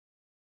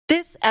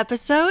This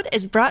episode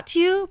is brought to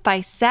you by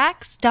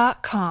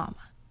Sax.com.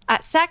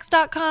 At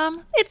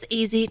Sax.com, it's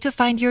easy to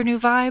find your new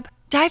vibe.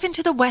 Dive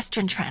into the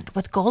Western trend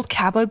with gold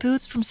cowboy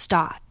boots from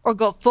Stott, or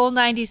go full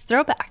 90s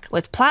throwback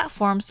with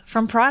platforms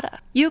from Prada.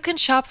 You can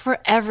shop for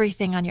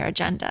everything on your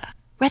agenda,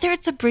 whether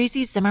it's a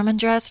breezy Zimmermann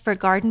dress for a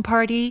garden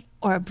party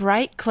or a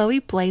bright Chloe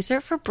blazer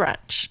for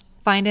brunch.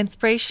 Find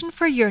inspiration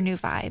for your new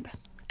vibe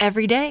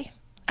every day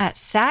at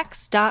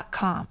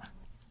Sax.com.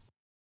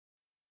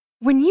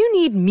 When you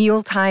need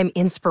mealtime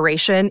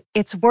inspiration,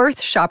 it's worth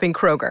shopping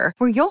Kroger,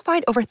 where you'll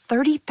find over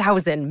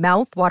 30,000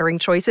 mouth-watering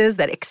choices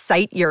that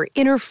excite your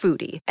inner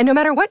foodie. And no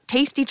matter what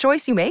tasty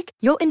choice you make,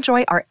 you'll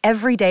enjoy our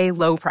everyday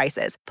low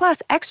prices,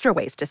 plus extra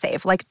ways to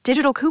save, like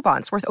digital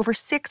coupons worth over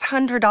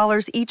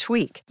 $600 each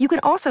week. You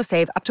can also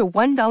save up to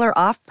 $1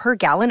 off per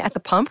gallon at the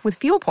pump with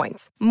fuel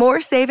points.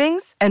 More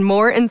savings and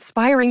more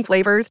inspiring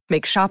flavors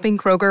make shopping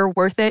Kroger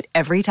worth it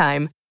every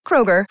time.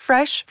 Kroger,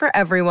 fresh for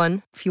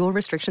everyone. Fuel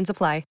restrictions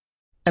apply.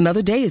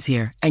 Another day is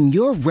here, and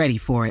you're ready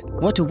for it.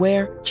 What to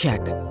wear? Check.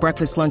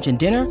 Breakfast, lunch, and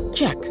dinner?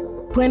 Check.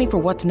 Planning for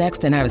what's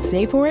next and how to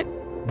save for it?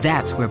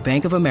 That's where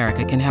Bank of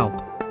America can help.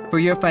 For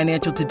your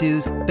financial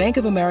to-dos, Bank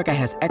of America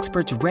has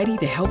experts ready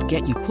to help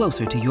get you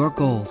closer to your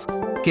goals.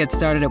 Get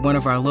started at one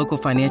of our local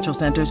financial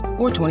centers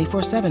or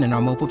 24/7 in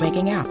our mobile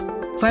banking app.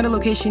 Find a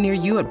location near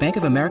you at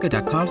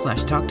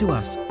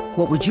bankofamerica.com/talktous.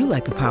 What would you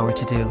like the power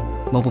to do?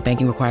 Mobile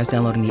banking requires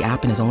downloading the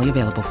app and is only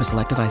available for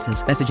select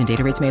devices. Message and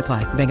data rates may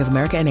apply. Bank of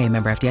America N.A.,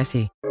 member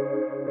FDIC.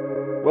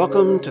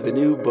 Welcome to the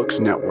New Books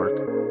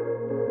Network.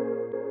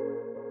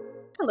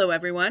 Hello,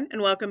 everyone,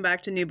 and welcome back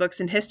to New Books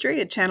in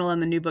History, a channel on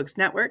the New Books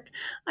Network.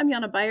 I'm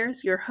Jana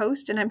Byers, your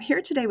host, and I'm here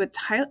today with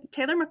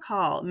Taylor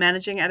McCall,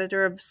 managing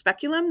editor of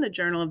Speculum, the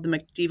Journal of the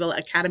Medieval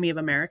Academy of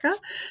America,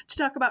 to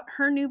talk about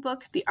her new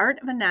book, The Art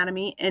of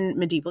Anatomy in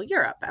Medieval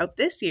Europe, out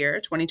this year,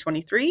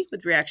 2023,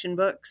 with Reaktion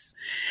Books.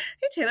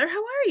 Hey, Taylor,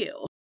 how are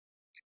you?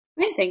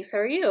 Hey, thanks. How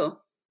are you?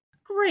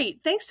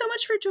 Great. Thanks so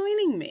much for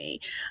joining me.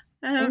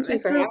 Thank you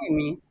for having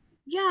me.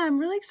 Yeah, I'm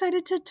really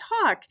excited to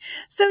talk.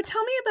 So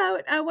tell me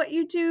about what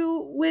you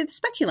do with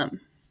Speculum.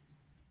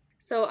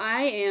 So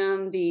I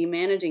am the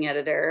managing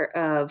editor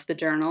of the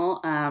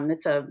journal.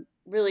 It's a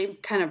really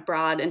kind of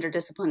broad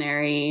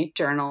interdisciplinary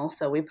journal.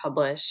 So we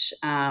publish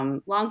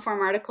long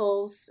form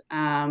articles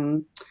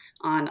on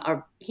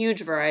a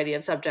huge variety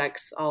of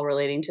subjects, all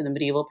relating to the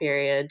medieval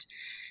period.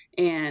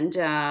 And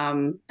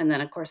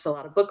then, of course, a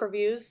lot of book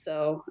reviews.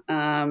 So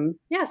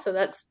so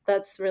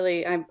that's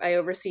really, I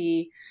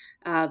oversee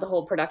the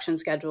whole production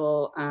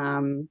schedule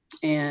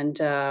and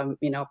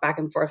back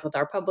and forth with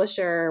our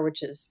publisher,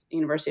 which is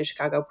University of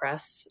Chicago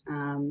Press.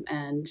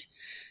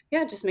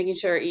 Just making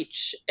sure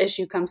each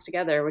issue comes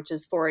together, which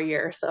is 4 a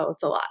year. So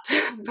it's a lot,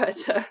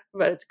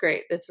 but it's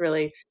great. It's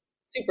really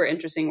super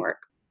interesting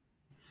work.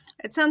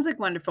 It sounds like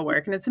wonderful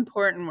work, and it's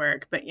important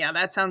work. But yeah,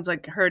 that sounds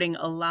like herding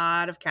a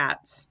lot of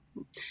cats.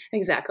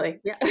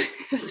 Exactly. Yeah,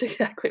 that's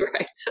exactly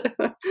right.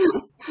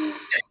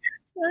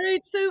 All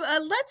right, so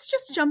let's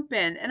just jump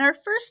in. And our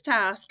first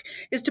task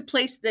is to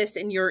place this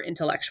in your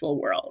intellectual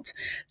world.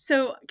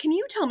 So can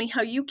you tell me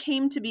how you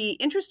came to be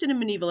interested in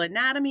medieval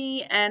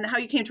anatomy and how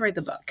you came to write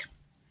the book?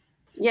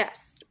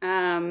 Yes.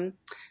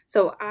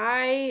 So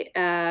I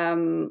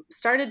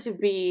started to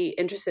be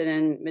interested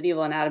in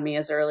medieval anatomy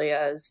as early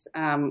as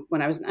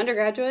when I was an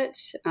undergraduate.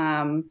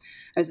 I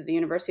was at the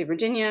University of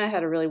Virginia. I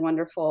had a really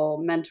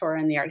wonderful mentor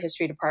in the art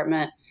history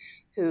department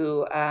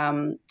who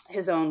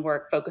his own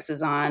work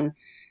focuses on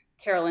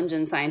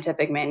Carolingian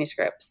scientific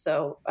manuscripts.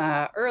 So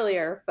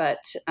earlier,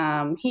 but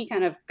he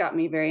kind of got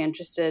me very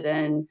interested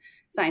in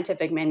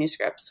scientific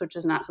manuscripts, which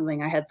is not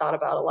something I had thought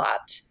about a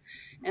lot.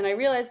 And I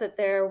realized that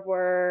there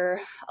were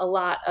a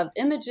lot of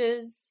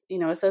images,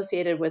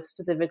 associated with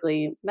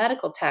specifically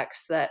medical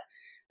texts that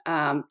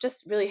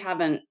just really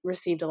haven't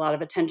received a lot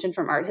of attention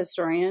from art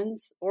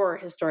historians or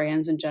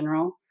historians in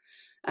general.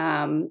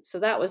 So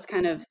that was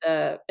kind of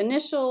the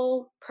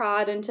initial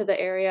prod into the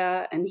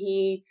area. And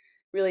he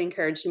really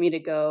encouraged me to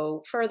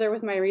go further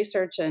with my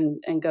research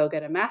and go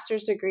get a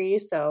master's degree.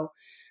 So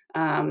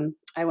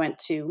I went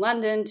to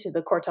London to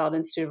the Courtauld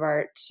Institute of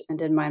Art and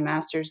did my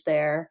master's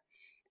there.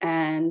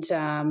 And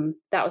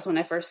that was when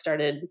I first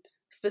started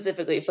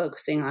specifically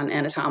focusing on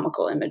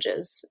anatomical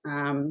images.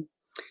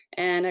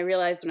 And I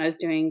realized when I was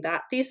doing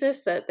that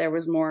thesis that there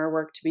was more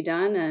work to be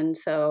done. And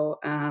so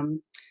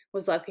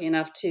was lucky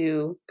enough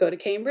to go to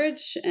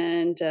Cambridge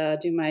and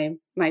do my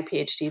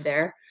PhD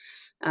there.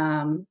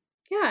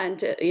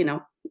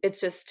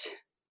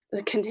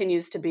 It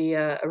continues to be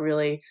a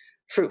really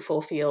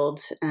fruitful field.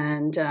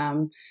 And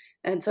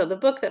so the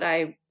book that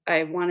I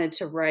wanted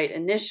to write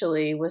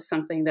initially was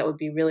something that would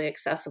be really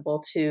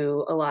accessible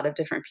to a lot of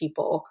different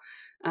people.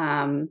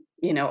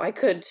 I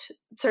could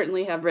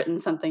certainly have written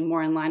something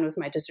more in line with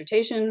my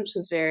dissertation, which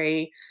was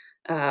very,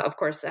 of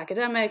course,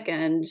 academic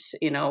and,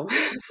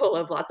 full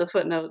of lots of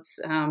footnotes.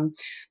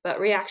 But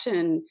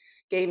Reaktion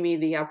gave me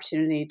the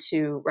opportunity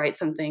to write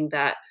something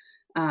that,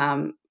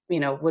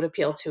 would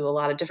appeal to a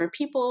lot of different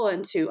people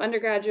and to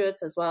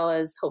undergraduates as well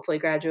as hopefully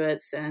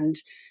graduates, and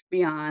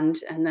beyond,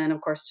 and then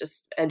of course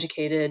just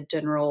educated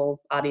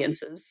general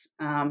audiences.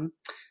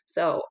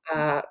 So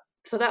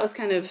that was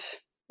kind of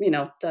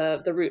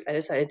the route I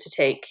decided to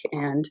take,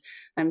 and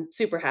I'm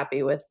super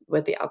happy with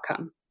the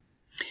outcome.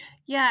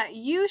 Yeah,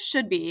 you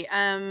should be.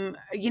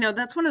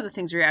 That's one of the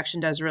things Reaktion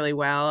does really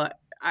well.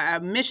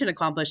 Mission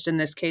accomplished in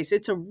this case.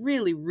 It's a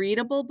really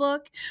readable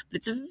book, but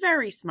it's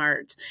very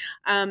smart.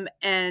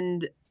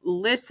 And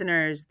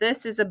listeners,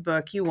 this is a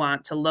book you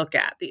want to look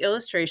at. The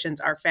illustrations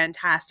are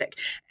fantastic.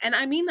 And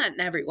I mean that in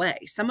every way.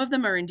 Some of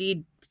them are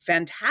indeed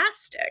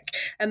fantastic.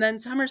 And then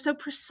some are so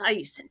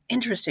precise and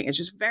interesting.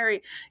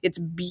 It's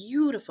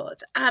beautiful.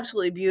 It's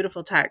absolutely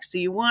beautiful text. So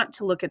you want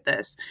to look at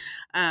this.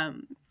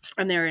 And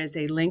there is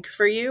a link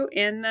for you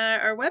in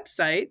our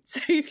website, so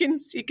you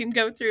can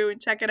go through and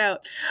check it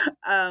out.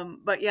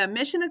 But yeah,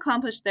 mission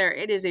accomplished there.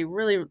 It is a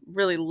really,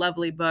 really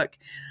lovely book.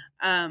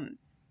 I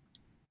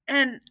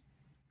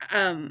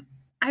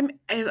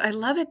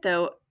love it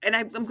though. And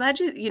I'm glad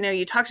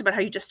you talked about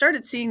how you just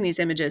started seeing these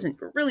images and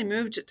really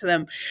moved to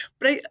them.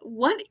 But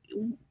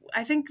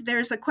I think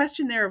there's a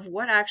question there of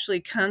what actually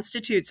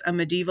constitutes a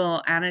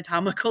medieval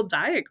anatomical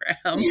diagram.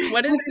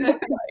 What does it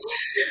look like?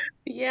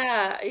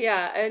 Yeah.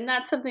 And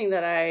that's something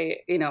that I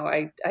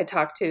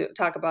talk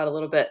about a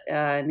little bit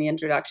in the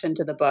introduction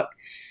to the book.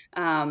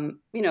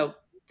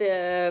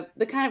 The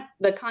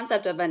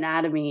concept of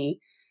anatomy,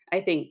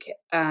 I think,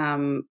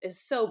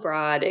 is so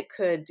broad. It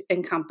could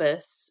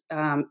encompass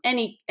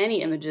any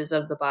images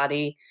of the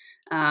body,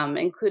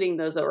 including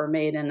those that were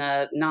made in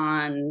a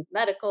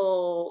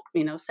non-medical,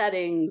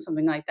 setting,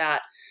 something like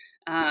that.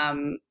 A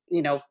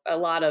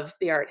lot of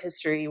the art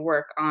history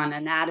work on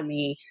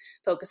anatomy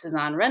focuses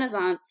on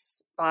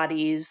Renaissance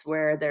bodies,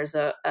 where there's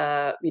a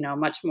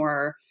much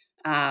more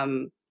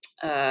kind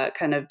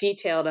of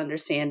detailed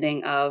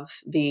understanding of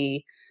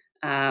the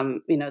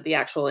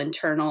actual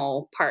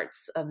internal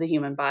parts of the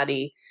human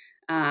body.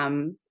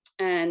 And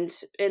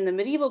in the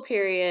medieval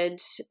period,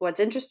 what's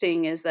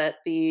interesting is that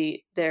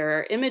there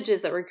are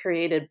images that were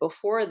created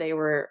before they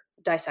were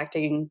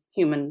dissecting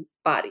human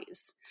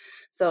bodies.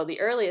 So the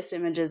earliest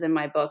images in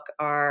my book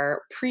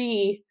are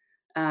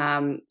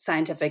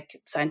scientific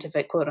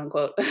quote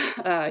unquote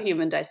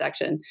human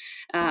dissection.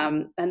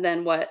 And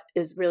then what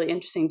is really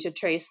interesting to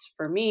trace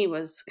for me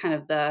was kind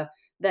of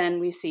then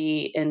we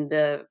see in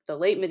the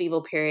late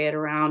medieval period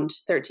around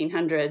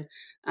 1300,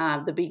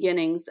 the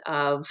beginnings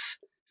of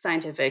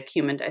scientific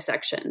human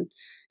dissection,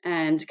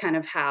 and kind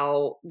of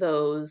how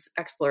those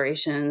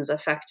explorations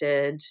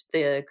affected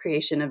the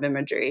creation of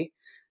imagery.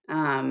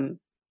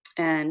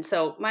 And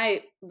so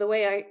the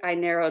way I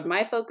narrowed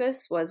my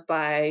focus was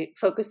by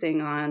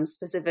focusing on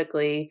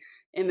specifically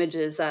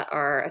images that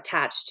are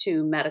attached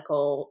to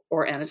medical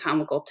or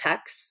anatomical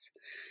texts,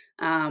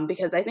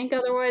 because I think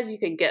otherwise you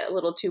could get a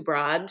little too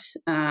broad.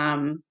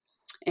 I'm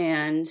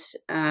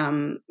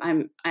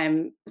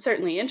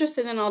certainly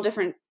interested in all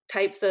different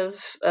types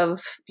of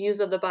views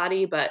of the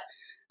body, but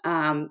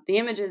the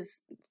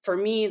images for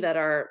me that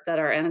are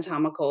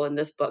anatomical in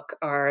this book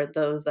are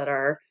those that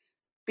are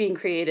being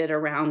created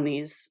around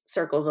these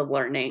circles of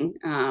learning,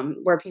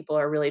 where people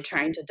are really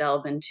trying to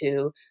delve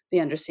into the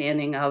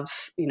understanding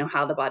of,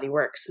 how the body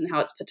works and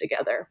how it's put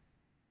together.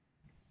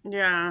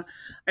 Yeah.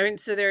 I mean,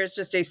 so there's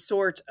just a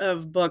sort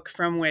of book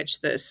from which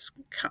this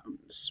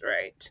comes,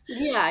 right?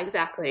 Yeah,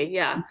 exactly.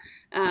 Yeah.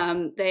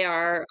 They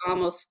are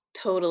almost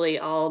totally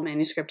all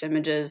manuscript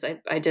images.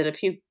 I did a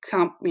few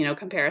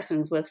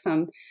comparisons with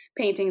some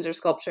paintings or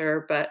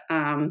sculpture, but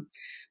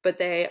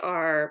they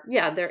are,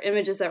 they're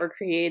images that were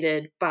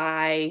created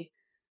by,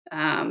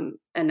 and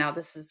now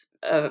this is,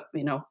 of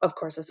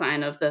course, a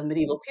sign of the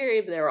medieval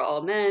period, but they were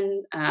all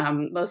men.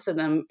 Most of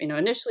them,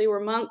 initially were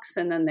monks,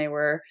 and then they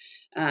were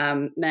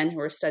men who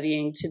were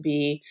studying to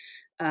be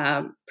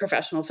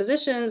professional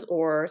physicians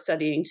or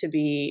studying to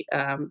be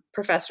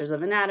professors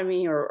of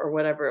anatomy or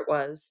whatever it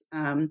was,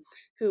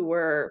 who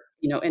were,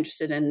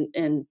 interested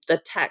in the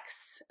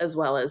texts as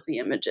well as the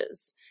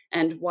images,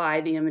 and why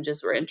the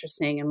images were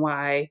interesting and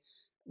why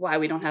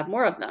we don't have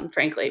more of them,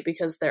 frankly,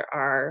 because there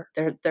are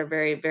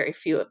very, very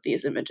few of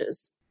these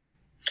images.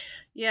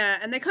 Yeah,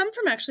 and they come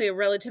from actually a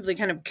relatively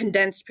kind of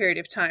condensed period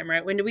of time,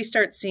 right? When do we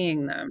start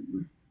seeing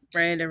them?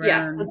 Right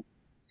around.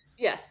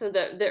 So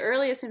the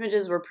earliest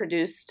images were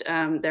produced.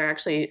 They're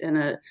actually in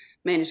a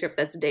manuscript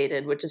that's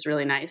dated, which is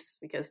really nice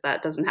because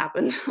that doesn't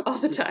happen all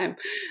the time.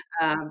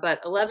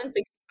 But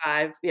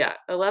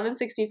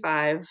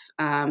 1165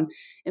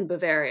 in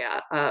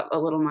Bavaria, a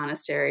little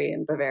monastery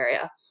in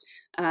Bavaria,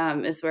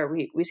 is where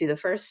we see the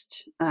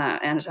first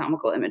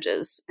anatomical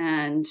images,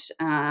 and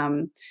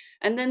then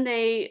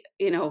they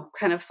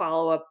kind of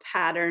follow a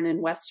pattern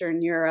in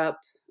Western Europe.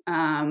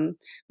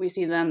 We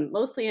see them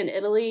mostly in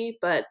Italy,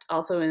 but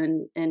also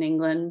in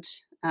England,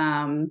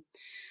 a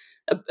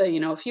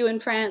few in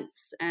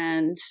France,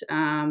 and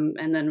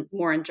then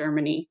more in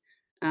Germany.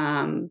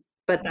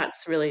 But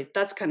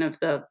that's kind of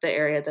the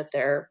area that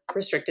they're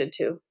restricted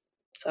to.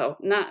 So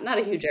not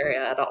a huge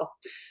area at all.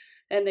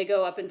 And they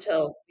go up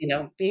until,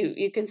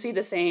 you can see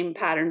the same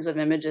patterns of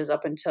images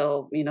up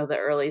until, the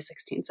early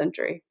 16th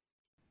century.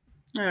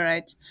 All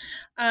right.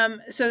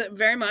 So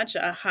very much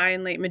a high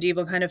and late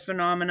medieval kind of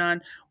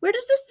phenomenon. Where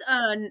does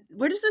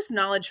this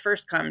knowledge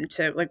first come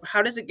to? Like,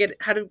 how does it get?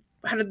 How do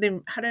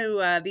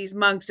these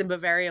monks in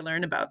Bavaria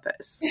learn about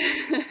this?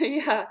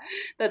 Yeah,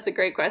 that's a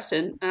great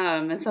question.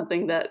 And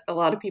something that a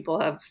lot of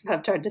people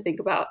have tried to think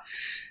about.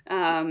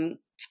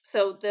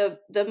 So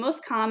the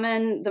most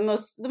common, the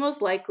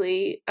most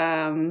likely,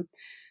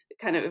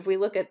 kind of, if we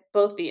look at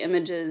both the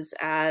images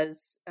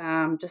as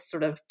just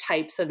sort of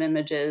types of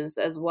images,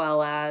 as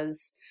well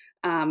as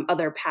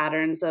other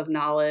patterns of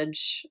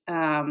knowledge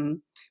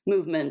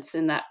movements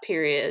in that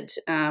period,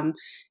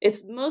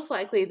 it's most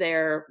likely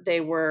they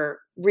were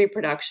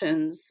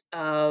reproductions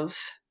of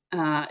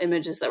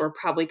images that were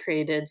probably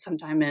created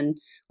sometime in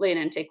late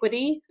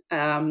antiquity.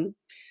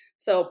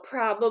 So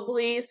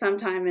probably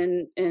sometime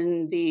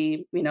in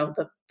the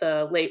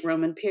the late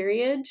Roman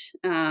period.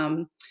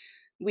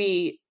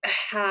 We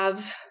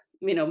have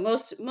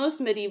most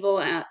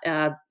medieval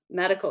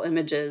medical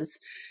images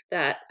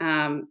that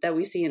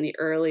we see in the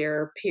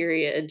earlier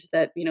period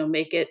that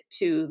make it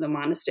to the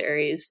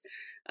monasteries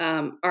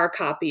are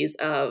copies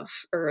of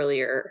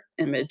earlier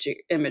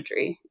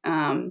imagery.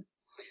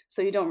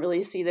 So you don't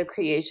really see the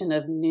creation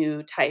of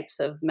new types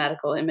of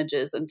medical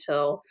images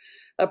until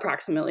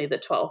approximately the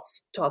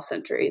 12th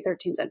century,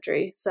 13th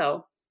century.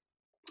 So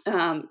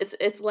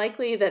it's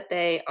likely that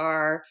they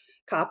are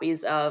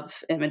copies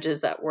of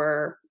images that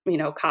were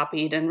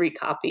copied and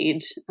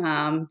recopied.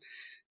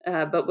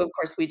 But of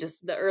course,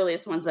 the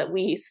earliest ones that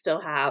we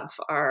still have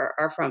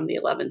are from the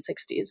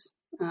 1160s.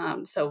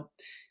 So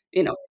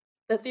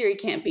the theory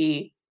can't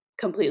be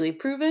completely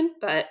proven,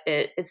 but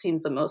it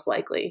seems the most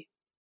likely.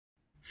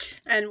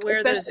 And where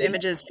are those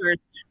images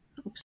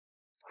first?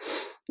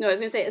 No, I was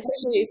going to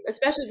say,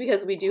 especially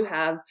because we do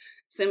have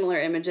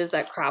similar images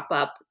that crop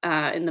up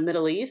in the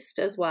Middle East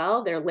as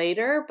well. They're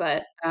later,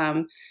 but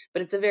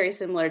it's a very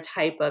similar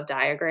type of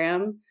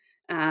diagram,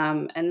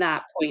 and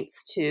that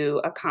points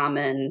to a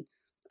common,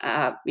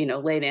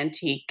 late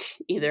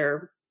antique,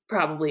 either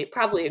probably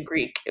a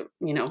Greek,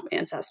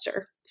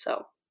 ancestor.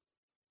 So,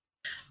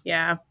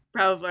 Yeah,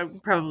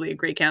 probably a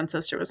Greek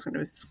ancestor was what I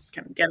was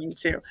kind of getting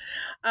to.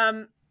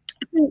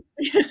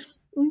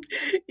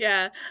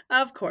 Yeah,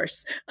 of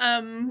course.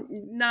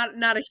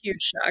 Not a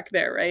huge shock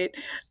there, right?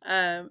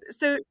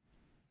 So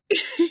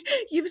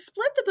you've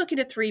split the book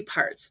into three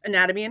parts: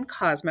 anatomy and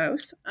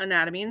cosmos,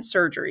 anatomy and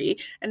surgery,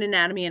 and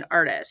anatomy and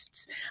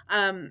artists.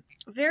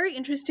 Very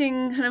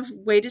interesting kind of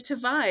way to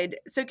divide.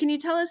 So can you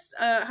tell us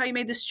how you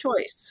made this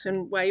choice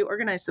and why you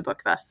organized the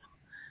book thus?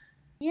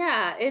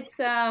 Yeah, it's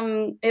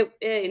the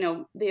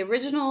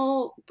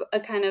original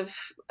kind of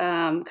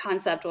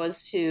concept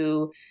was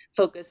to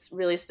focus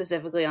really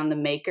specifically on the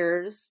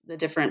makers, the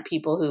different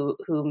people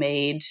who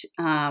made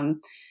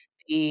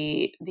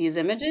these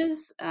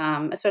images,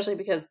 especially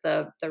because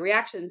the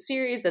Reaktion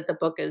series that the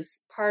book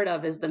is part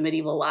of is the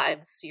Medieval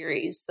Lives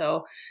series.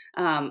 So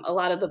a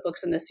lot of the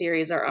books in the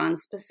series are on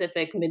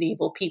specific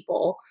medieval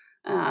people.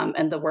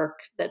 And the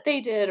work that they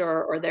did,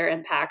 or their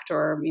impact,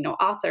 or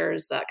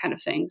authors, that kind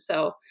of thing.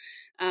 So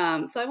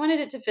I wanted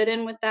it to fit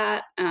in with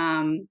that,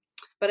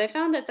 but I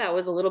found that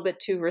was a little bit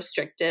too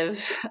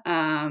restrictive.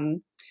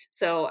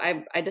 So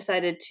I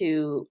decided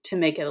to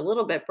make it a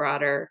little bit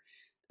broader,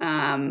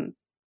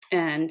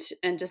 and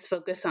just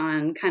focus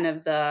on kind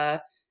of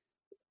the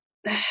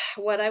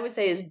what I would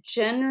say is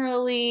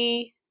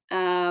generally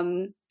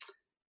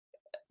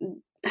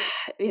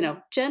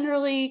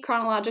generally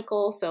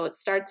chronological. So it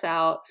starts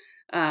out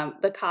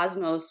the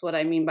cosmos. What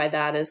I mean by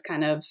that is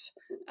kind of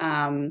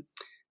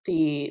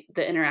the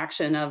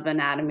interaction of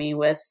anatomy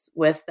with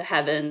the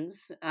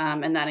heavens,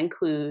 and that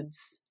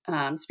includes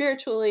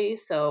spiritually.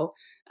 So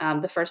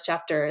the first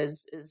chapter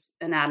is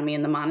anatomy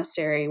in the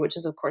monastery, which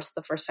is of course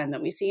the first time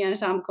that we see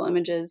anatomical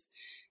images.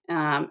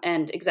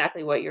 And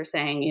exactly what you're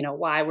saying,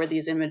 why were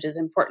these images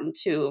important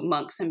to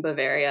monks in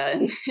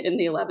Bavaria in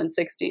the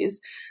 1160s?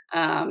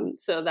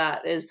 So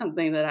that is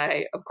something that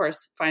I, of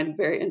course, find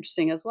very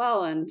interesting as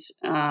well, and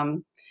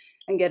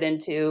get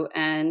into.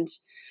 And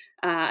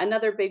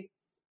another big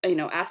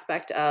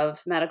aspect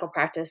of medical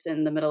practice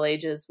in the Middle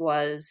Ages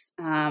was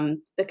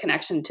the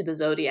connection to the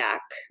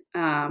zodiac,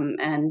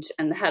 and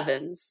the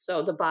heavens.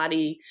 So the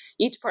body,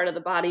 each part of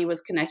the body was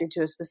connected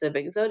to a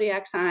specific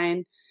zodiac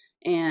sign,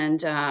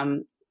 and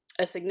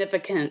a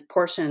significant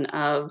portion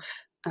of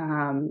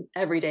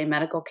everyday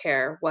medical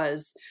care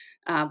was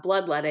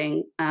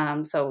bloodletting.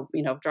 So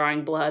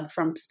drawing blood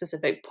from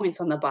specific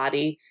points on the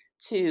body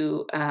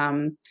to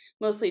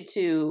mostly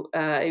to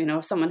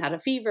if someone had a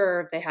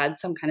fever, if they had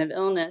some kind of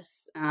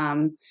illness,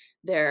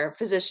 their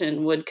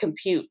physician would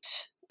compute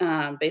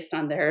based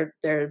on their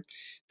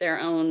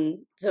own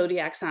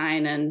zodiac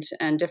sign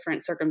and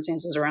different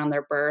circumstances around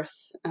their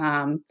birth,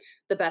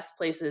 the best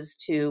places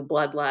to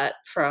bloodlet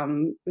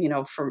from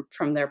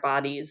their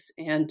bodies,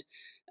 and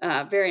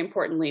very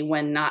importantly,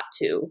 when not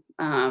to,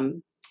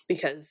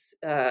 because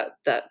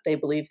that they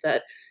believe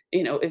that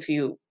if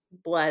you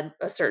bled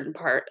a certain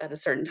part at a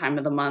certain time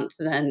of the month,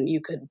 then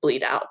you could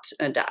bleed out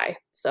and die.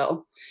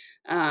 So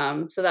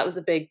that was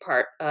a big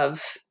part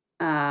of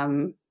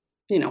of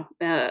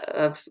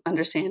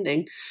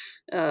understanding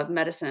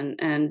medicine,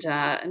 and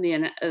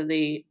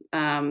the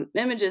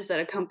images that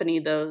accompany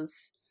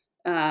those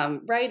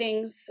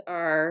writings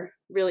are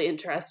really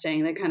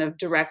interesting. They kind of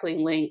directly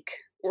link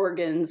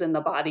organs in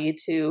the body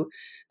to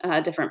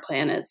different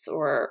planets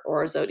or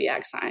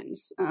zodiac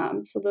signs.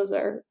 So those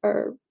are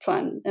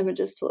fun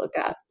images to look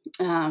at.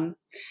 And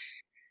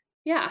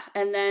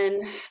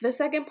then the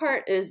second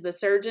part is the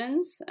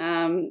surgeons.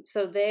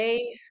 So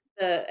the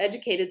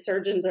educated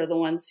surgeons are the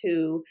ones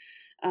who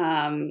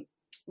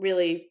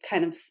really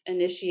kind of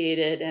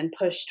initiated and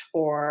pushed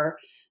for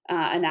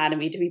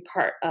anatomy to be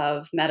part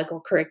of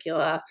medical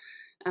curricula.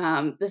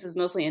 This is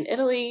mostly in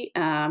Italy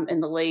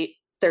in the late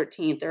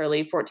 13th,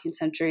 early 14th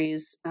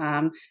centuries.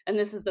 And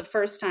this is the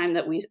first time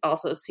that we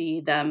also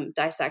see them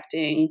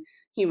dissecting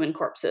human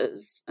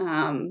corpses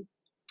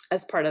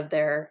as part of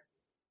their,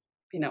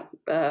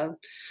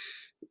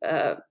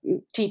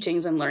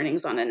 teachings and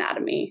learnings on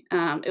anatomy.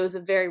 It was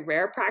a very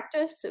rare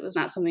practice. It was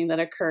not something that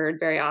occurred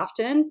very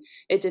often.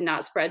 It did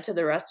not spread to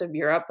the rest of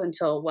Europe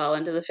until well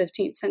into the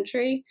 15th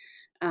century.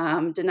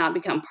 Did not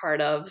become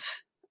part of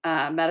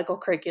medical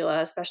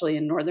curricula, especially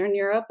in Northern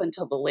Europe,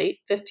 until the late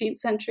 15th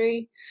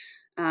century.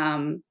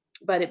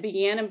 But it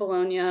began in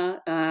Bologna,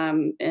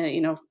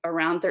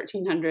 around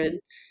 1300.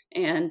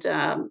 And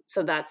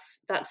so that's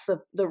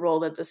the role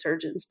that the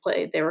surgeons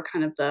played. They were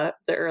kind of the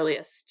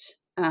earliest,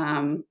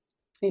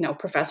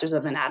 professors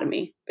of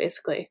anatomy,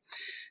 basically.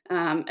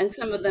 And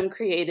some of them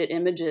created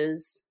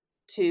images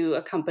to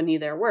accompany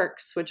their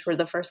works, which were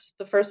the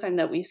first time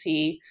that we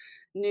see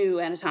new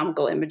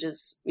anatomical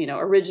images,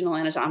 original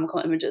anatomical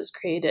images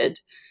created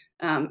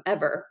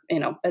ever.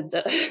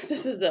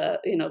 This is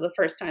the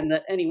first time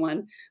that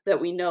anyone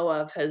that we know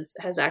of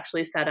has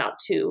actually set out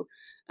to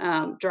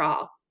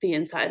draw the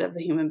inside of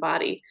the human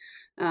body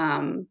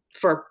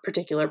for a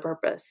particular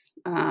purpose.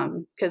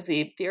 Because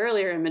the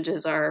earlier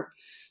images are,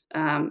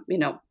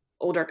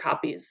 older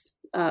copies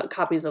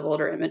of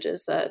older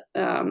images that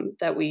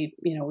we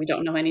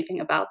don't know anything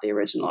about the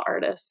original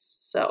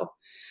artists. So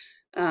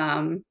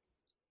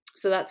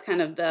that's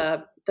kind of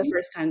the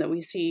first time that we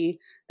see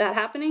that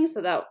happening.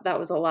 So that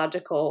was a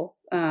logical,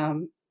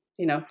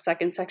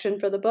 second section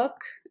for the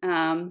book.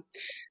 And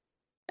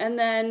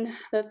then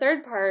the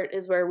third part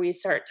is where we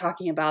start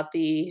talking about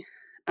the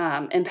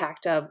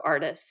impact of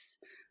artists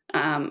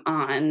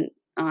on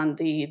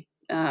the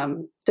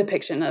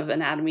depiction of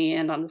anatomy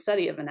and on the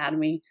study of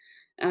anatomy.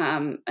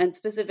 And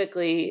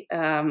specifically,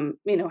 how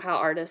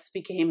artists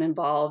became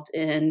involved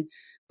in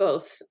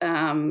both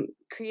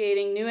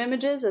creating new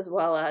images as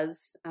well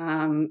as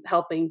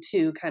helping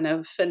to kind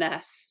of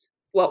finesse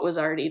what was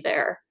already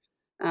there.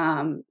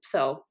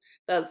 So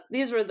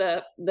these were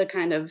the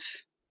kind of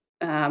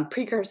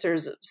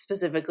precursors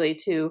specifically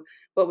to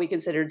what we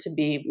consider to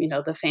be,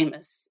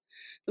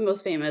 the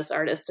most famous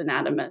artist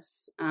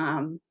anatomists.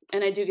 And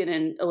I do get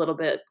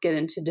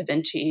into Da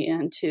Vinci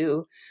and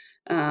to,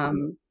 of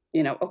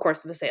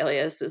course,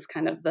 Vesalius is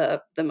kind of the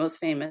most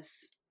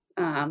famous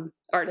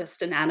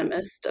artist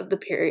anatomist of the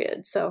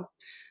period. So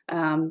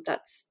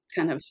that's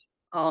kind of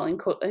all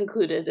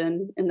included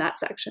in that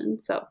section.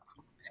 So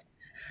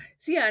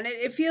yeah, and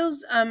it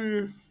feels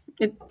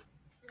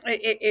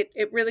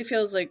it really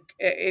feels like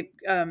it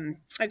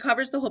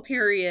covers the whole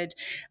period,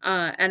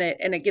 and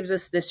it gives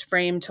us this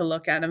frame to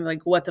look at and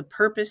like what the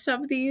purpose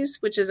of these,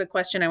 which is a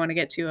question I want to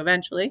get to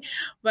eventually.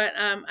 But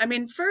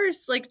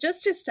first, like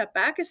just to step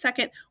back a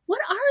second,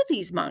 what are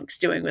these monks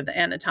doing with the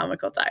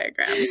anatomical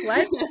diagrams?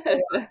 What?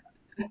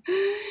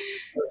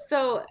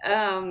 So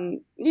I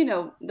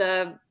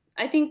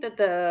think that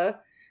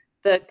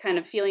the kind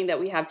of feeling that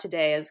we have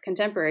today as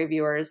contemporary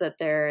viewers, that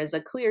there is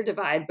a clear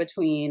divide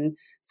between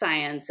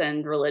science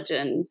and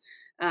religion.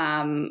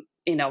 At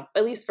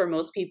least for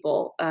most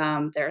people,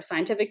 there are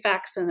scientific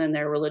facts and then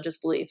there are religious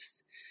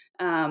beliefs.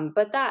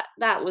 But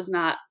that was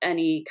not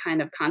any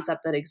kind of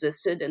concept that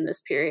existed in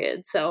this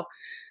period. So,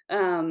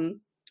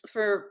 according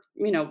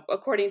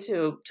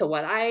to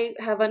what I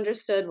have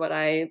understood, what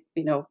I,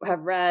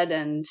 have read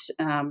and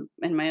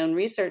in my own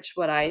research,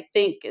 what I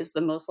think is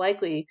the most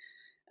likely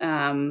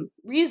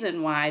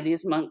reason why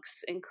these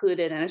monks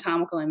included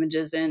anatomical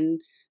images in,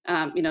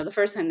 the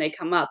first time they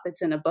come up,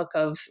 it's in a book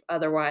of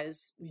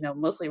otherwise,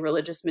 mostly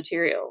religious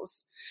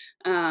materials,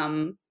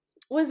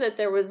 was that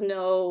there was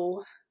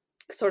no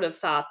sort of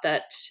thought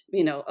that,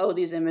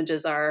 these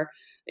images are,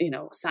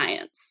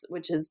 science,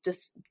 which is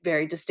just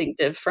very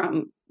distinctive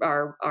from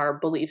our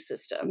belief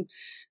system.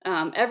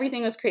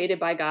 Everything was created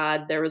by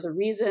God. There was a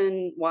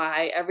reason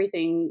why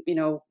everything,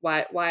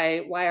 why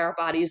our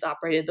bodies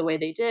operated the way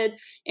they did.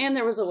 And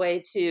there was a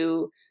way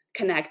to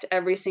connect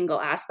every single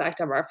aspect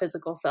of our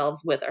physical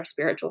selves with our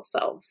spiritual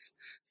selves.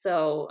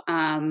 So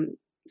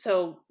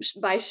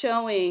by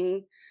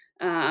showing,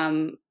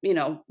 the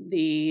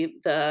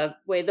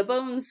way the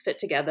bones fit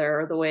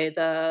together, or the way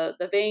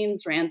the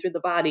veins ran through the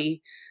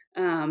body,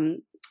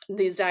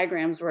 these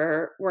diagrams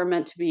were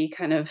meant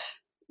to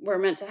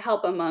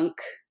help a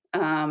monk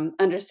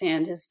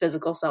understand his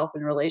physical self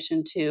in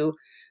relation to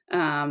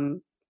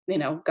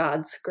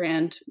God's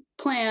grand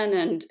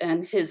plan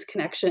and his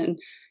connection,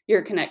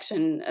 your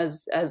connection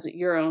as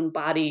your own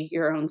body,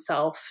 your own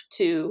self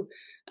to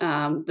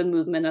the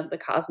movement of the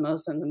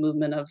cosmos and the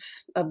movement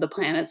of the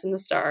planets and the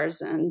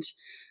stars and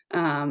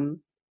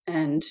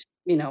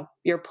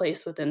your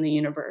place within the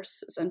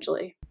universe,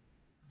 essentially.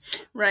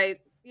 Right.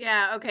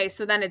 Yeah. Okay.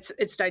 So then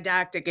it's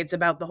didactic. It's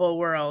about the whole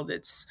world.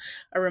 It's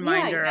a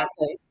reminder of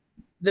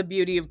the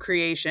beauty of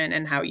creation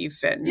and how you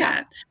fit in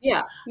that.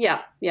 Yeah.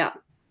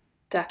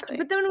 Exactly.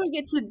 But then when we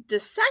get to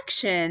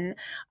dissection,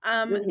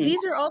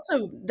 these are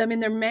also,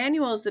 they're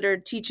manuals that are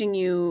teaching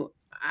you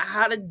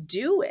how to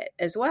do it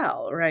as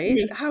well, right?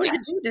 How do you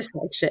do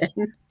dissection?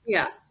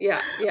 Yeah.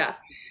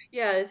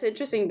 It's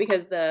interesting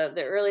because the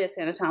earliest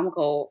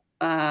anatomical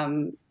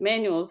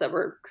manuals that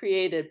were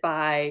created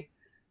by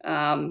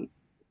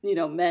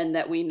men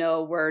that we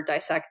know were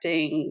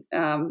dissecting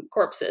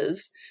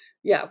corpses,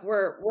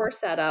 we're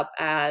set up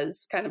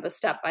as kind of a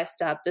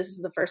step-by-step. This is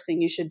the first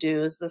thing you should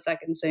do. This is the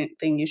second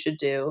thing you should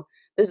do.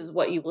 This is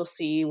what you will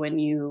see when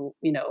you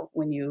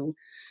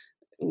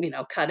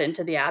cut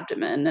into the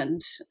abdomen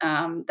and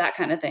that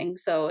kind of thing.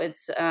 So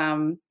it's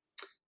that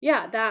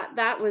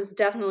was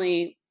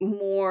definitely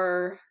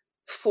more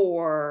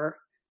for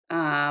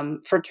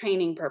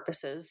training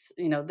purposes.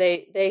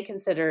 They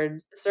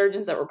considered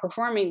surgeons that were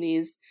performing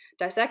these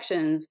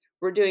dissections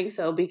were doing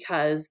so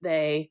because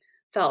they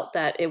felt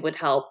that it would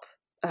help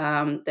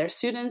their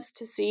students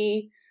to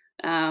see,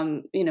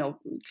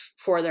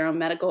 for their own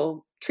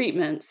medical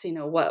treatments,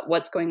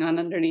 what's going on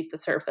underneath the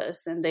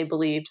surface. And they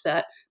believed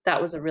that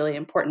was a really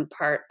important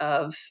part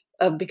of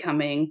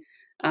becoming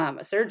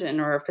a surgeon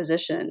or a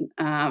physician,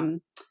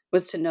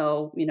 was to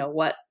know,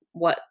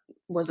 what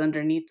was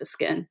underneath the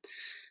skin.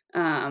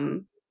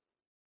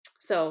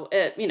 So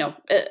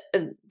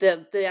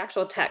the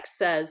actual text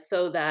says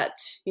so that,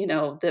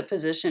 the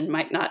physician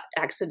might not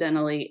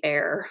accidentally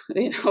err,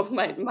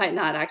 might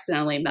not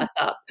accidentally mess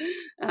up.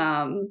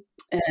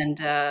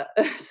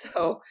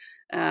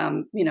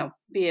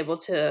 Be able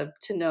to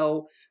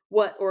know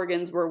what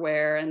organs were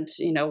where and,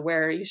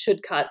 where you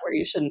should cut, where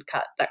you shouldn't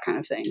cut, that kind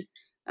of thing.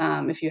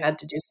 If you had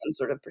to do some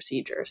sort of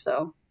procedure.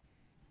 So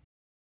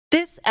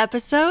this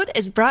episode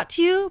is brought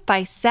to you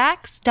by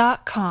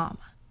Sax.com.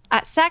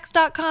 At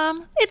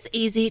Sax.com, it's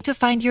easy to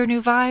find your new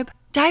vibe.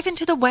 Dive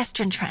into the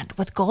Western trend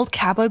with gold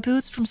cowboy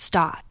boots from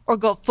Stott, or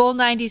go full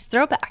 90s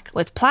throwback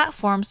with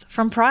platforms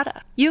from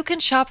Prada. You can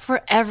shop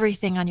for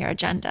everything on your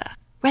agenda,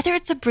 whether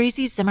it's a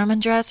breezy Zimmermann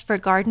dress for a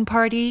garden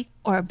party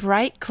or a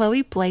bright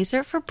Chloe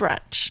blazer for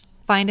brunch.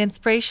 Find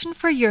inspiration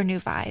for your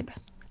new vibe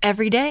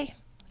every day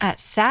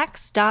at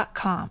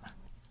Sax.com.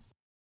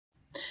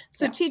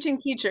 So teaching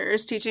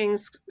teachers, teaching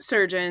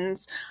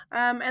surgeons,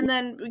 and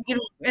then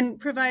and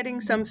providing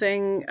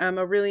something,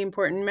 a really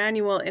important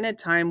manual in a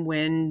time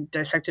when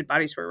dissected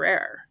bodies were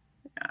rare.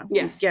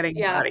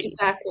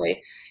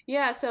 Exactly.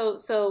 Yeah. So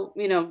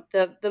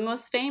the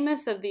most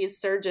famous of these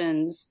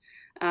surgeons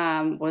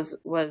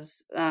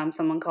was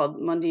someone called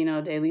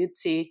Mondino de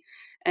Luzzi,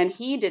 and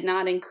he did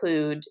not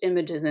include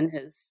images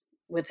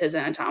with his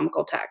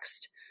anatomical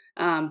text.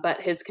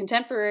 But his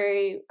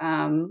contemporary,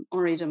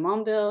 Henri de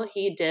Monville,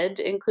 he did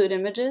include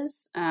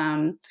images,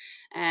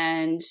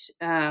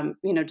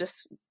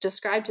 just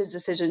described his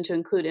decision to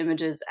include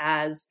images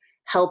as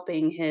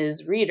helping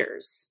his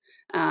readers,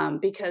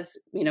 because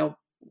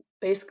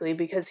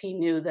he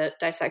knew that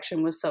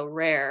dissection was so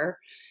rare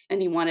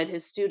and he wanted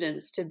his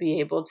students to be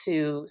able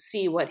to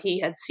see what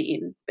he had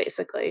seen,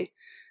 basically.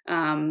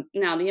 Now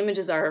the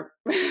images are,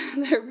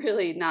 they're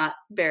really not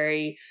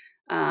very,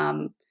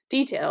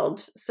 detailed.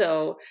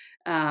 So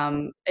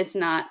it's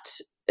not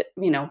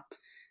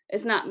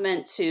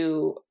meant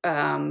to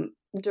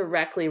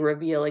directly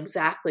reveal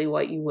exactly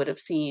what you would have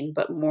seen,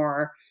 but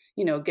more,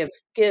 give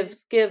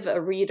a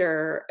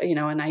reader,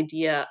 an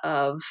idea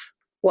of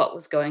what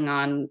was going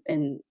on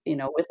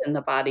within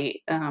the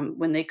body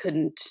when they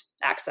couldn't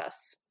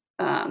access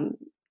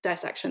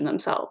dissection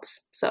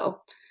themselves.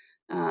 So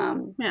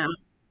yeah.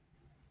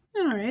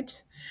 All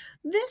right.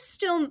 This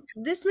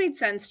made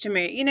sense to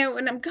me.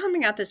 When I'm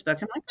coming at this book,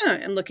 I'm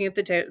like, and looking at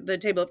the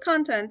table of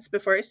contents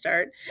before I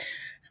start.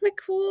 I'm like,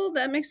 cool,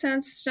 that makes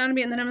sense.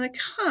 Anatomy. And then I'm like,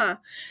 huh.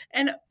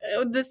 And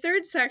the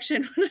third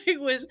section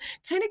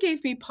kind of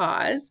gave me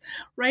pause,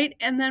 right?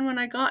 And then when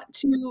I got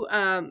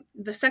to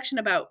the section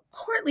about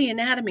courtly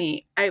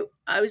anatomy, I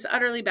was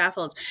utterly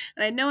baffled,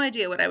 and I had no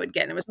idea what I would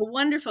get. And it was a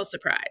wonderful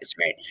surprise,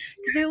 right?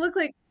 Because they look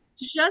like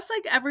just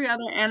like every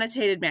other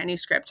annotated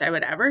manuscript I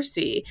would ever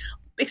see,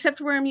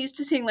 except where I'm used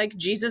to seeing like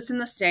Jesus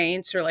and the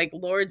Saints or like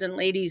lords and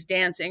ladies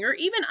dancing, or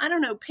even, I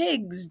don't know,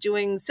 pigs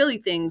doing silly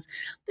things.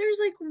 There's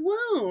like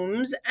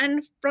wombs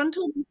and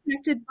frontal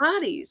dissected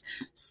bodies.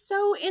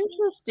 So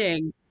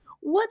interesting.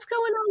 What's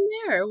going on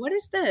there? What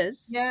is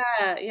this?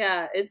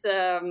 Yeah. It's,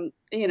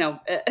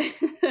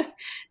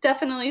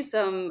 definitely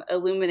some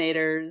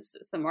illuminators,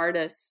 some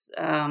artists,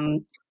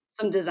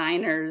 some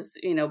designers,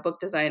 book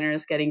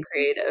designers getting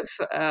creative,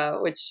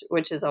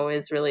 which is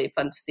always really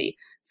fun to see.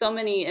 So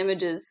many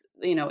images,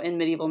 in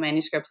medieval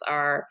manuscripts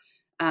are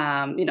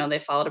they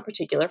followed a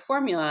particular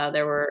formula.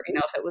 There were,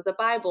 if it was a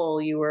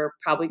Bible, you were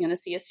probably going to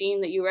see a scene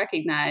that you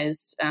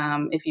recognized,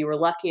 if you were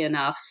lucky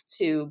enough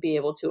to be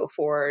able to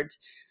afford,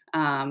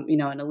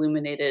 an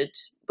illuminated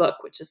book,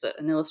 which is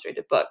an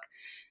illustrated book.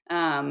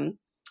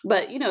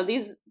 But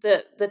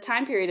the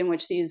time period in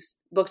which these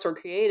books were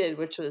created,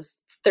 which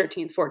was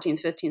 13th,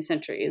 14th, 15th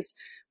centuries,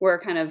 were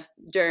kind of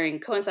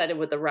coincided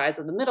with the rise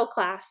of the middle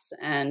class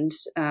and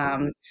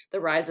the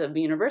rise of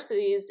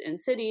universities in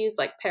cities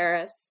like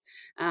Paris.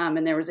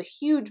 And there was a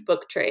huge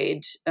book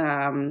trade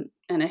and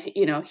a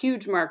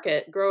huge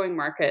growing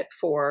market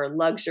for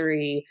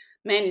luxury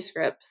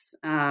manuscripts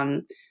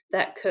that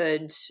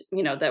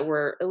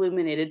were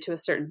illuminated to a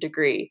certain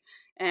degree.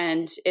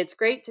 And it's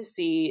great to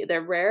see,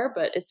 they're rare,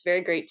 but it's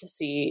very great to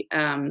see,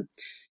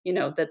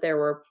 that there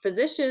were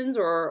physicians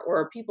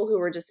or people who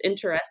were just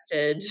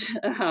interested,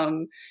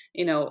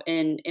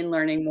 in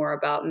learning more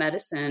about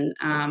medicine,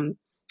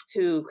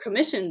 who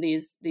commissioned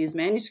these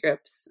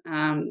manuscripts,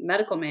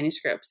 medical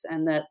manuscripts,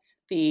 and that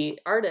the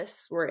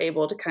artists were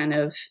able to kind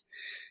of,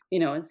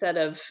 instead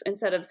of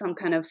some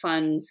kind of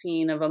fun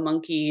scene of a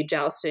monkey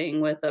jousting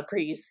with a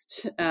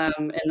priest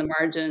in the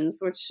margins,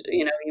 which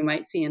you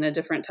might see in a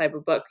different type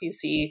of book, you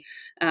see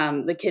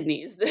the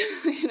kidneys,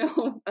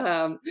 or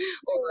a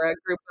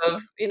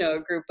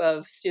group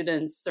of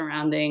students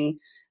surrounding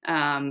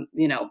a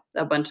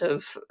bunch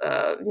of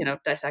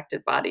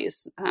dissected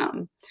bodies.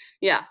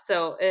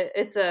 So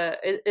it's a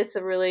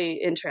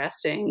really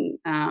interesting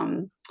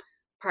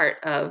part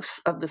of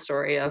the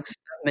story of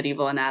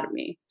medieval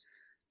anatomy.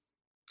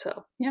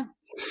 So, yeah.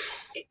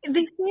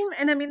 They seem,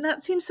 and I mean,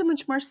 that seems so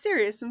much more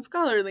serious and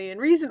scholarly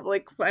and reasonable.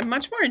 Like, I'm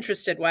much more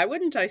interested. Why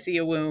wouldn't I see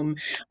a womb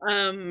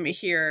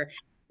here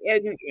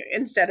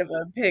instead of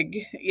a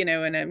pig, in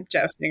a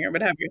jousting or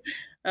what have you?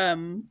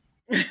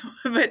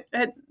 But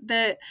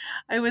that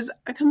I was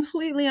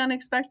completely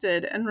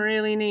unexpected and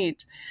really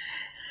neat.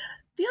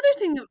 The other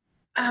thing that,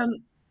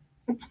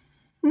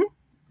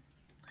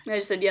 I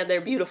just said, yeah,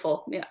 they're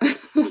beautiful. Yeah.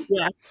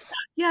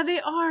 Yeah,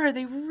 they are.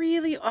 They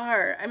really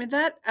are. I mean,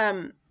 that,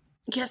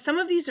 some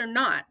of these are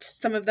not.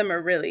 Some of them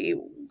are really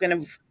kind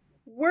of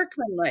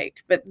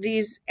workmanlike, but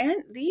these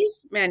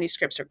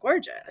manuscripts are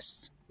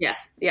gorgeous.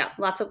 Yes. Yeah.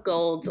 Lots of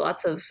gold,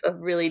 lots of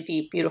really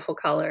deep, beautiful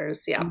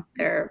colors. Yeah.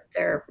 They're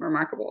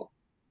remarkable.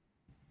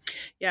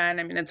 Yeah. And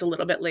I mean, it's a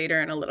little bit later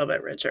and a little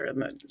bit richer,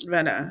 but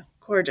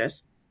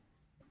gorgeous.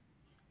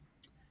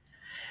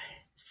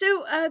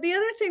 So the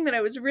other thing that I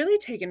was really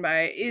taken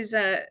by is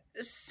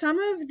some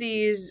of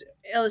these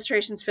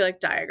illustrations feel like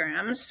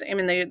diagrams. I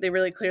mean, they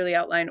really clearly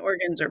outline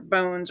organs or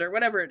bones or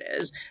whatever it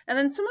is. And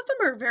then some of them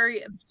are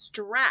very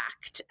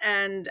abstract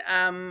and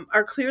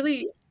are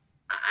clearly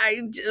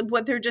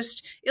what they're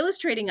just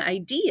illustrating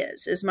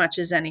ideas as much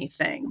as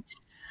anything.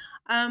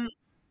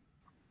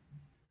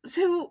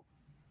 So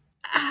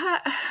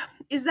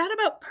is that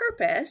about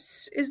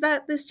purpose? Is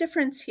that this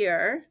difference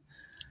here?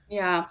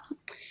 Yeah.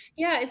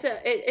 Yeah,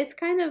 it's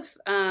kind of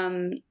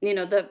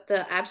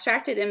the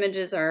abstracted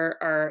images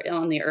are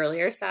on the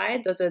earlier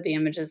side. Those are the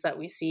images that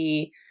we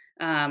see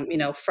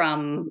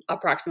from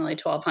approximately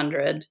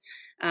 1200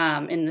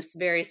 in this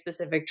very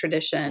specific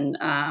tradition.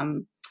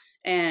 For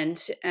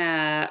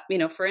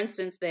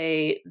instance,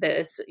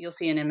 you'll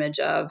see an image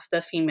of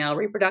the female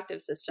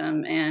reproductive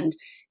system, and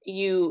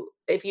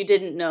if you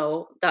didn't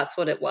know that's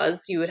what it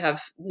was, you would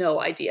have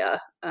no idea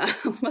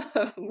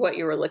of what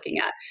you were looking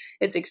at.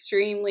 It's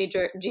extremely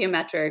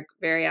geometric,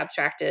 very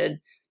abstracted,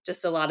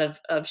 just a lot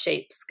of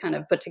shapes kind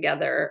of put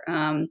together,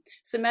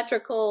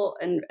 symmetrical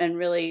and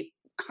really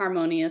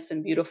harmonious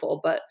and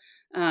beautiful, but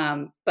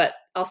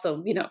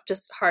also,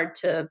 just hard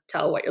to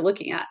tell what you're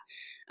looking at.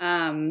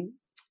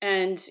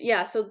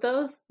 So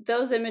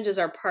those images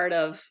are part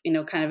of,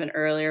 kind of an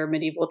earlier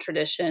medieval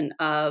tradition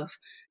of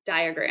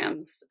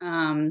diagrams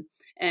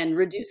and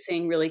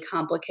reducing really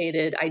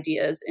complicated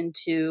ideas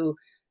into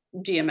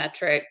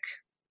geometric,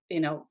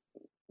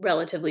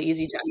 relatively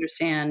easy to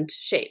understand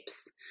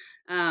shapes.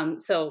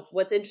 So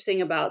what's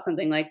interesting about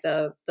something like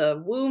the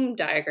womb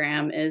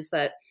diagram is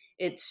that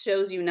it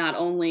shows you not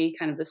only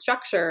kind of the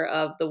structure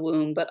of the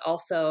womb, but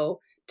also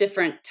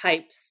different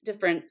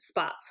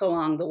spots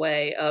along the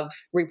way of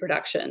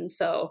reproduction.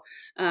 So,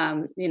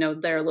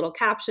 there are little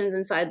captions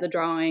inside the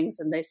drawings,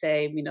 and they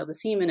say, the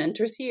semen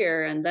enters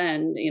here, and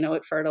then,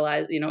 it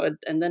fertilizes,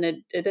 and then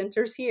it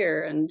enters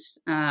here, and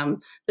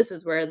this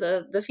is where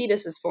the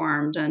fetus is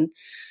formed. And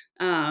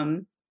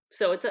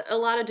so it's a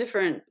lot of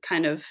different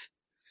kind of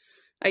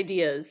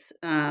ideas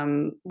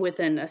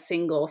within a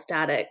single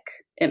static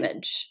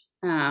image.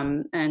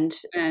 And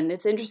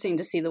it's interesting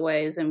to see the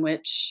ways in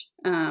which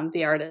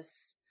the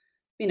artists,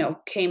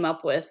 came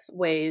up with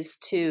ways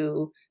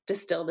to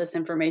distill this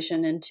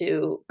information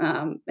into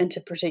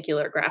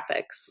particular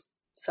graphics.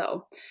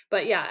 So,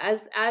 but yeah,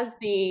 as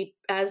the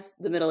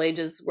Middle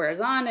Ages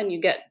wears on, and you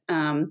get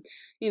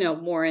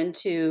more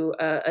into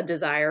a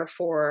desire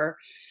for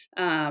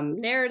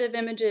narrative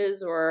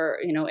images, or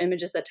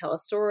images that tell a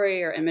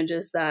story, or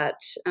images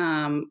that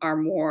are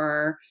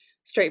more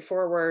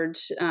straightforward,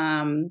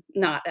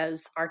 not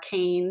as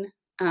arcane.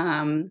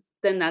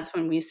 then that's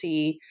when we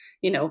see,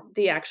 you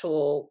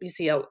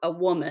see a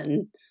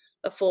woman,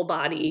 a full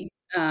body,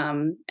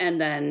 and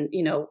then,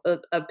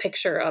 a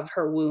picture of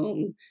her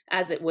womb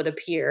as it would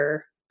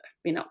appear,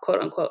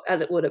 quote unquote,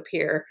 as it would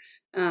appear,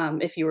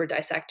 if you were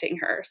dissecting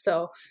her.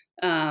 So,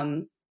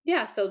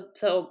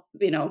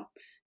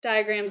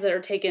 diagrams that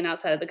are taken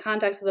outside of the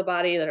context of the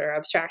body, that are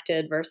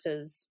abstracted,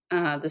 versus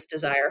this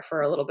desire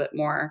for a little bit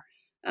more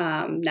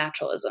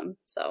naturalism.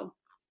 So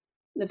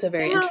it's a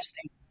very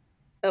interesting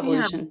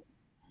evolution.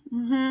 Yeah.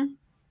 Mm-hmm.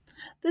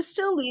 This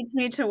still leads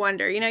me to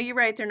wonder, you're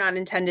right, they're not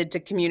intended to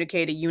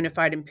communicate a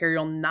unified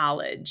imperial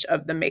knowledge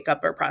of the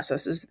makeup or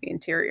processes of the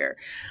interior,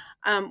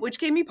 which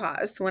gave me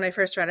pause when I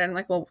first read it. I'm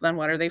like, well, then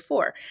what are they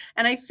for?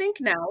 And I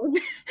think now,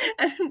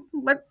 at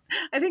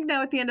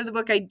the end of the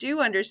book, I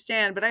do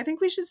understand, but I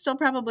think we should still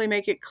probably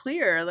make it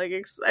clear. Like,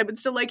 I would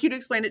still like you to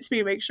explain it to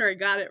me, make sure I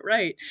got it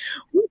right.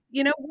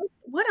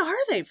 What are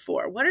they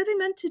for? What are they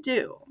meant to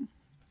do?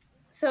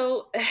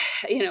 So,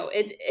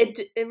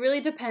 it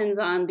really depends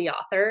on the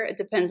author. It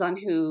depends on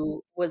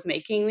who was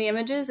making the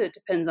images. It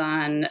depends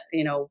on,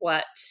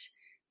 what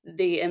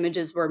the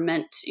images were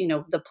meant,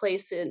 the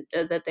place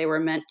that they were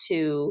meant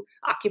to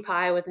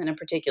occupy within a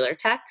particular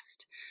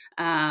text,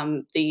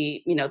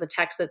 the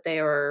text that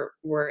they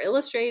were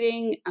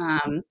illustrating.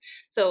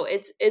 So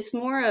it's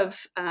more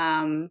of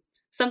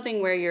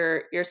something where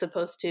you're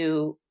supposed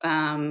to,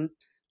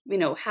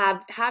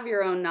 have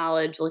your own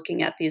knowledge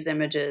looking at these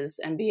images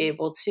and be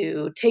able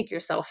to take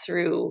yourself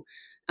through,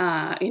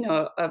 a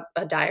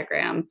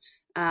diagram,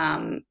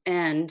 and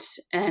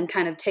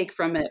kind of take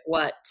from it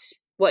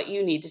what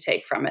you need to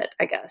take from it,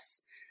 I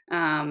guess.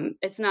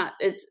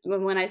 It's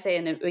when I say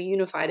a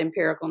unified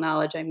empirical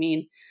knowledge, I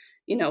mean,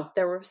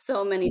 there were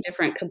so many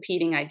different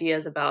competing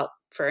ideas about,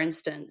 for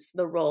instance,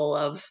 the role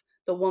of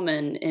the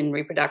woman in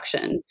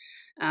reproduction.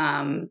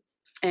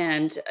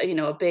 And,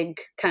 a big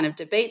kind of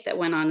debate that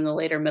went on in the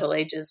later Middle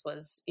Ages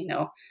was,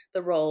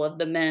 the role of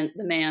the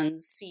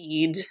man's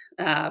seed,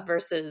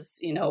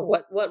 versus,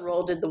 what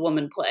role did the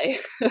woman play?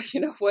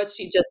 Was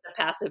she just a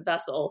passive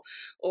vessel,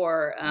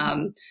 or,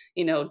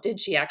 did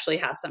she actually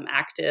have some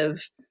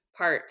active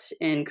part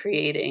in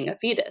creating a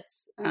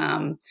fetus?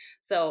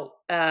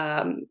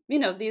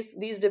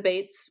 These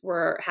debates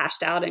were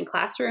hashed out in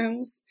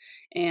classrooms,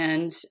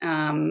 and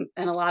a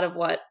lot of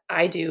what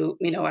I do,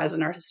 as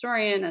an art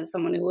historian, as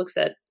someone who looks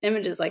at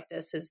images like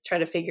this, is try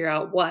to figure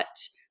out what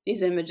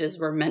these images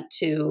were meant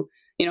to,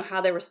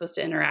 how they were supposed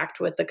to interact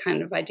with the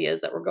kind of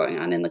ideas that were going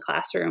on in the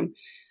classroom,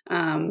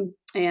 and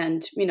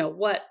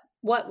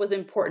what was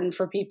important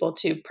for people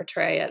to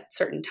portray at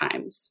certain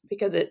times,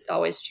 because it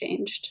always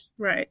changed.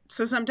 Right.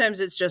 So sometimes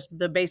it's just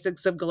the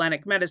basics of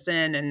galenic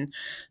medicine, and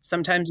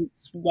sometimes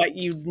it's what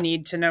you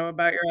need to know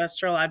about your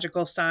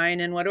astrological sign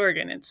and what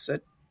organ.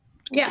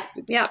 Yeah,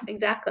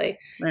 exactly.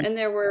 Right. And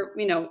there were,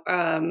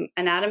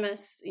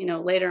 anatomists,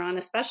 later on,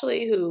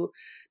 especially, who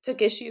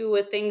took issue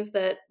with things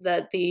that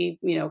the,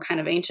 kind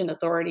of ancient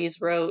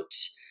authorities wrote.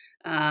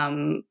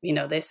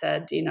 They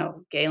said,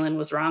 Galen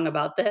was wrong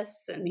about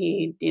this, and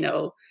he,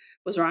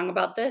 was wrong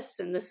about this.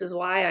 And this is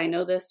why I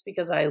know this,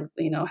 because I,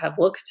 have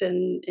looked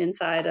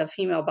inside a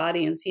female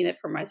body and seen it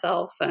for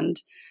myself. And,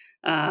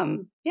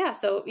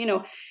 so,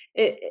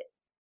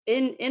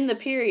 in the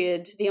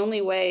period, the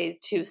only way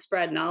to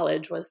spread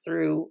knowledge was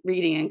through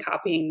reading and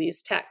copying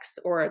these texts,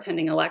 or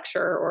attending a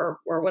lecture,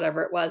 or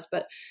whatever it was.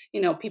 But,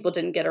 people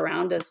didn't get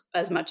around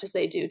as much as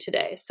they do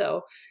today.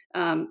 So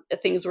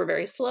things were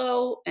very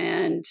slow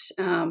and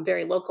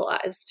very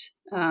localized.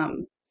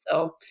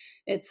 So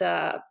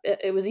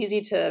it was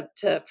easy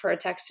for a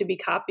text to be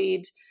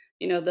copied.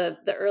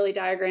 The early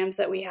diagrams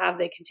that we have,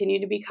 they continue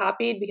to be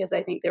copied because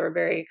I think they were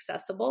very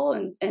accessible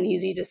and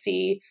easy to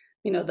see.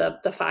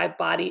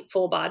 The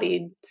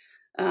full-bodied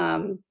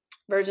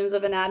versions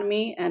of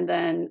anatomy, and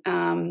then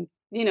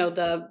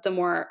the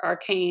more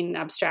arcane,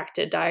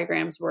 abstracted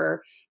diagrams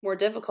were more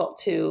difficult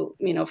to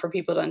for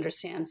people to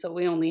understand. So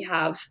we only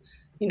have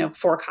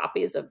 4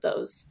 copies of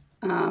those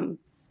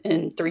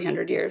in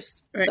 300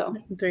 years. Right. So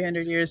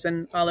 300 years,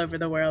 and all over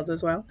the world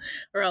as well,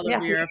 or all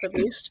over Europe at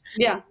least.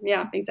 Yeah,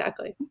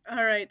 exactly.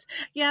 All right.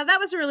 Yeah, that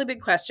was a really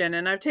big question,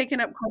 and I've taken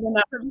up quite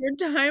enough of your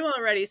time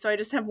already. So I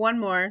just have one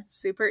more,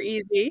 super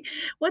easy.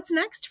 What's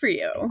next for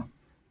you?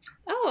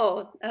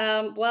 Oh,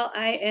 well,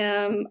 I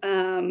am,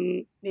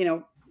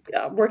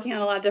 working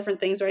on a lot of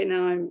different things right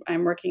now.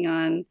 I'm working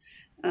on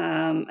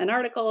an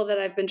article that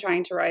I've been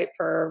trying to write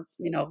for,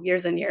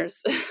 years and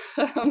years,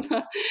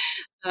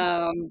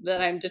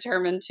 that I'm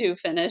determined to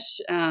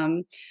finish,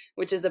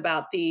 which is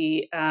about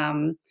the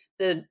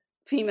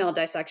female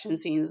dissection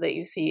scenes that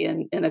you see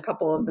in a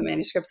couple of the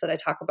manuscripts that I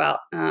talk about.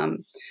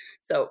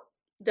 So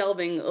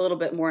delving a little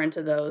bit more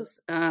into those.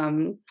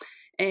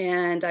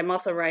 And I'm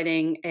also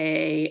writing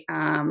a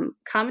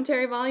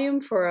commentary volume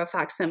for a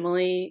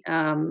facsimile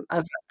of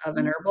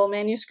an herbal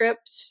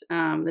manuscript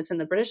that's in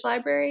the British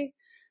Library.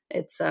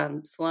 It's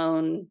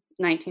Sloan,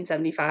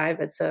 1975.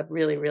 It's a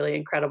really, really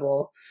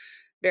incredible,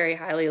 very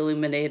highly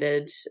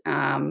illuminated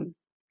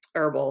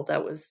herbal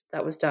that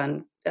was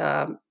done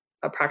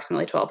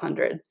approximately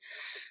 1200.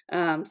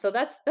 So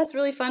that's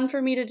really fun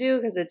for me to do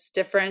because it's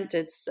different.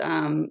 It's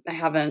I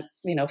haven't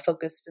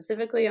focused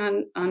specifically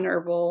on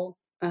herbal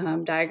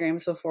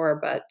diagrams before,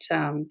 but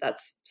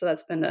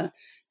that's been an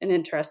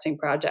interesting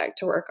project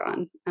to work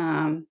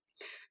on.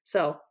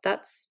 So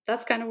that's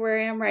kind of where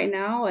I am right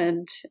now,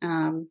 and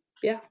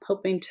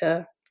hoping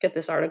to get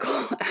this article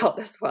out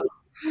as well.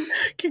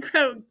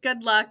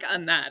 Good luck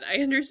on that.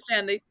 I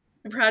understand the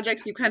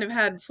projects you kind of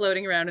had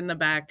floating around in the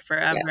back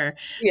forever.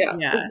 Yes.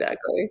 Yeah,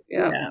 exactly.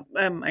 Yeah.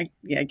 I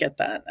get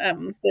that.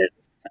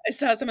 I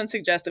saw someone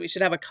suggest that we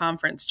should have a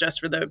conference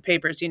just for the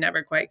papers you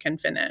never quite can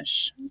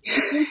finish.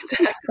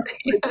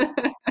 Exactly.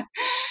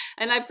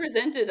 And I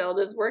presented all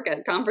this work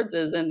at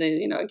conferences, and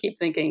I keep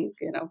thinking,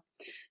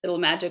 it'll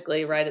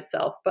magically write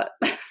itself, but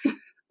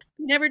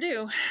never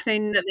do. They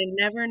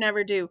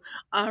never do.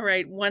 All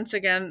right. Once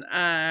again,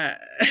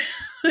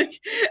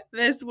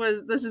 this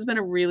has been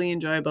a really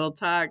enjoyable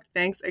talk.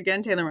 Thanks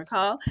again, Taylor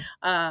McCall.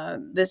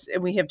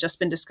 We have just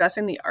been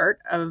discussing the art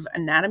of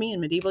anatomy in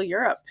medieval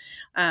Europe.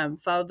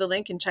 Follow the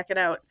link and check it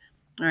out.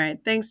 All right.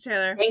 Thanks,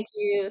 Taylor. Thank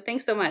you.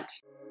 Thanks so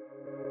much.